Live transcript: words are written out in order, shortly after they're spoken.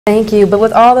Thank you. But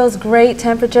with all those great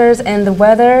temperatures and the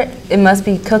weather, it must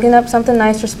be cooking up something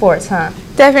nice for sports, huh?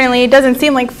 Definitely. It doesn't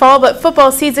seem like fall, but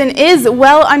football season is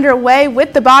well underway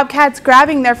with the Bobcats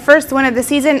grabbing their first win of the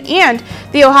season, and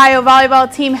the Ohio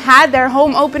volleyball team had their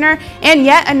home opener and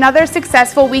yet another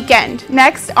successful weekend.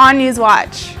 Next on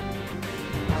Newswatch.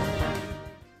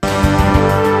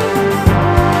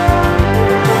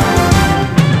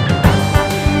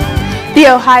 The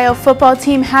Ohio football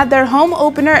team had their home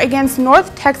opener against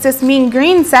North Texas Mean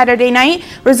Green Saturday night,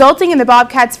 resulting in the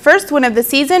Bobcats' first win of the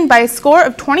season by a score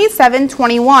of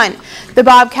 27-21. The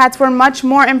Bobcats were much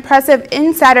more impressive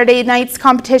in Saturday night's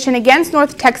competition against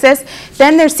North Texas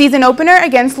than their season opener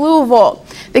against Louisville.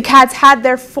 The Cats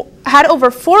had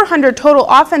over 400 total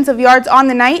offensive yards on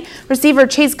the night. Receiver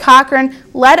Chase Cochran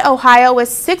led Ohio with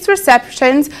 6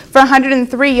 receptions for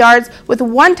 103 yards with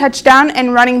 1 touchdown,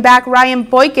 and running back Ryan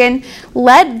Boykin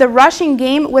led the rushing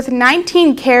game with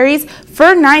 19 carries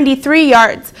for 93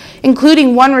 yards,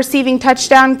 including 1 receiving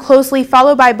touchdown, closely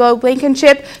followed by Bo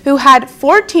Blankenship, who had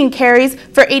 14 carries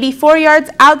for 84 yards.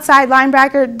 Outside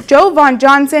linebacker Joe Von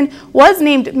Johnson was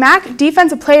named MAC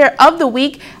Defensive Player of the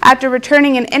Week after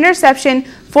returning an interception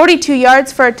 42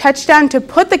 yards for a touchdown to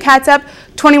put the Cats up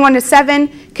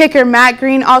 21-7. Kicker Matt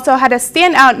Green also had a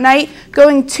standout night,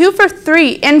 going 2 for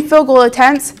 3 in field goal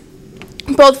attempts.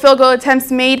 Both field goal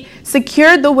attempts made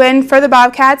secured the win for the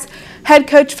Bobcats. Head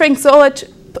coach Frank Solich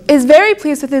is very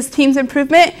pleased with his team's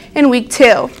improvement in Week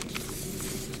 2.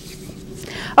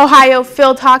 Ohio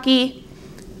field hockey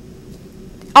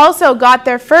also got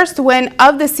their first win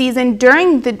of the season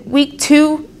during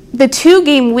the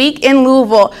two-game week in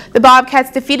Louisville. The Bobcats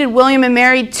defeated William &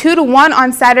 Mary 2-1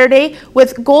 on Saturday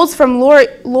with goals from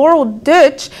Laurel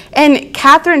Deutsch and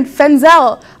Catherine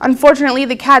Fenzel. Unfortunately,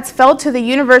 the Cats fell to the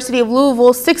University of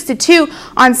Louisville 6-2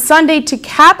 on Sunday to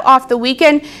cap off the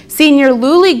weekend. Senior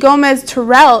Luli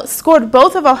Gomez-Terrell scored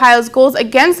both of Ohio's goals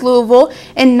against Louisville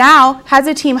and now has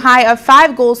a team high of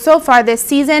 5 goals so far this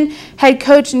season. Head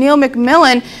coach Neil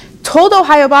McMillan told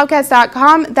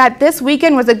OhioBobcats.com that this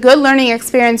weekend was a good learning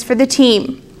experience for the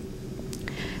team.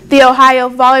 The Ohio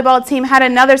volleyball team had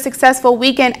another successful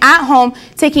weekend at home,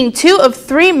 taking 2 of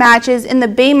 3 matches in the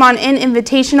Baymont Inn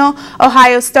Invitational.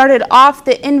 Ohio started off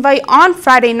the invite on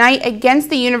Friday night against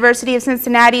the University of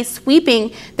Cincinnati,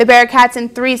 sweeping the Bearcats in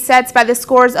 3 sets by the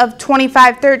scores of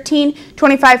 25-13,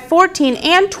 25-14,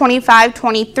 and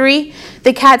 25-23.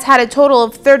 The Cats had a total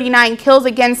of 39 kills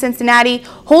against Cincinnati,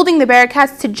 holding the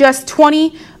Bearcats to just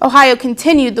 20. Ohio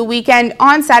continued the weekend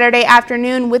on Saturday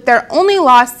afternoon with their only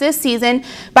loss this season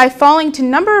by falling to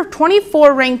number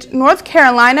 24 ranked North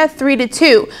Carolina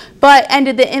 3-2, but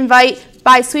ended the invite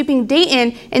by sweeping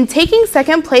Dayton and taking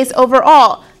 2nd place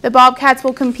overall. The Bobcats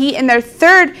will compete in their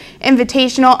 3rd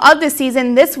invitational of the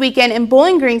season this weekend in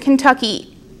Bowling Green,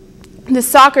 Kentucky. The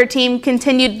soccer team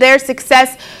continued their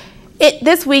success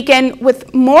this weekend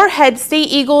with Moorhead State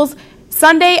Eagles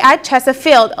Sunday at Chesa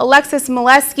Field. Alexis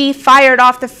Molesky fired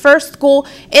off the first goal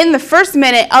in the first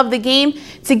minute of the game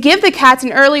to give the Cats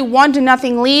an early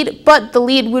 1-0 lead, but the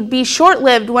lead would be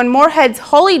short-lived when Moorhead's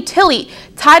Holly Tilley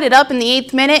tied it up in the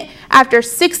 8th minute. After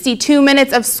 62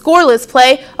 minutes of scoreless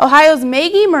play, Ohio's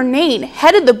Maggie Murnane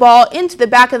headed the ball into the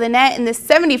back of the net in the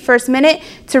 71st minute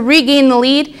to regain the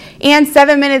lead, and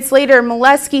 7 minutes later,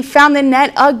 Molesky found the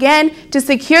net again to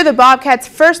secure the Bobcats'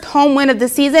 first home win of the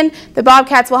season. The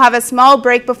Bobcats will have a small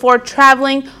break before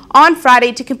traveling on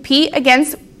Friday to compete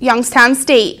against Youngstown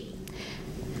State.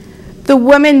 The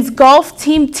women's golf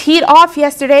team teed off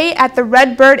yesterday at the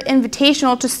Redbird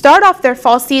Invitational to start off their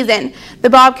fall season. The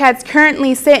Bobcats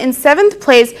currently sit in 7th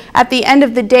place at the end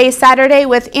of the day Saturday,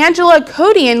 with Angela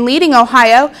Codian leading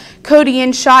Ohio.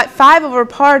 Codian shot 5 over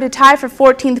par to tie for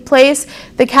 14th place.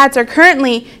 The Cats are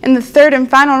currently in the 3rd and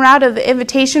final round of the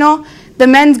Invitational. The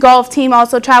men's golf team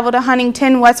also traveled to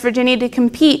Huntington, West Virginia to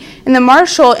compete in the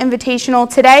Marshall Invitational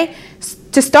today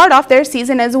to start off their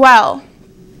season as well.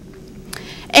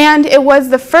 And it was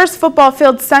the first football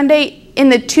field Sunday in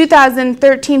the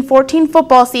 2013-14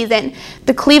 football season.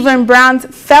 The Cleveland Browns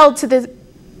fell to the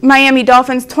Miami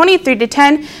Dolphins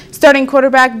 23-10. Starting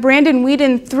quarterback Brandon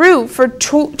Weeden threw for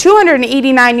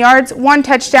 289 yards, 1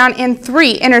 touchdown, and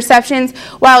 3 interceptions,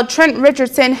 while Trent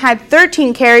Richardson had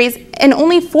 13 carries and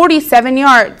only 47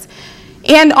 yards.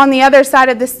 And on the other side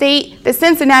of the state, the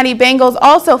Cincinnati Bengals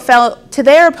also fell to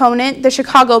their opponent, the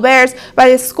Chicago Bears, by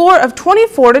a score of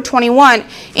 24-21.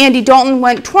 Andy Dalton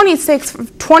went 26 of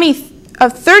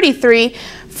 33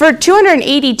 for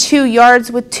 282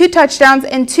 yards with 2 touchdowns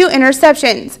and 2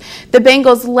 interceptions. The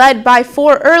Bengals led by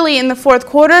 4 early in the fourth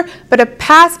quarter, but a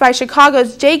pass by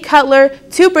Chicago's Jay Cutler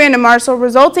to Brandon Marshall,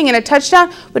 resulting in a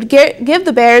touchdown, would give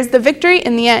the Bears the victory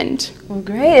in the end. Well,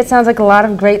 great. It sounds like a lot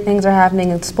of great things are happening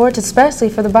in sports, especially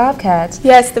for the Bobcats.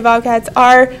 Yes, the Bobcats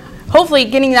are hopefully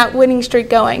getting that winning streak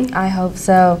going. I hope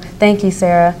so. Thank you,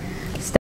 Sarah.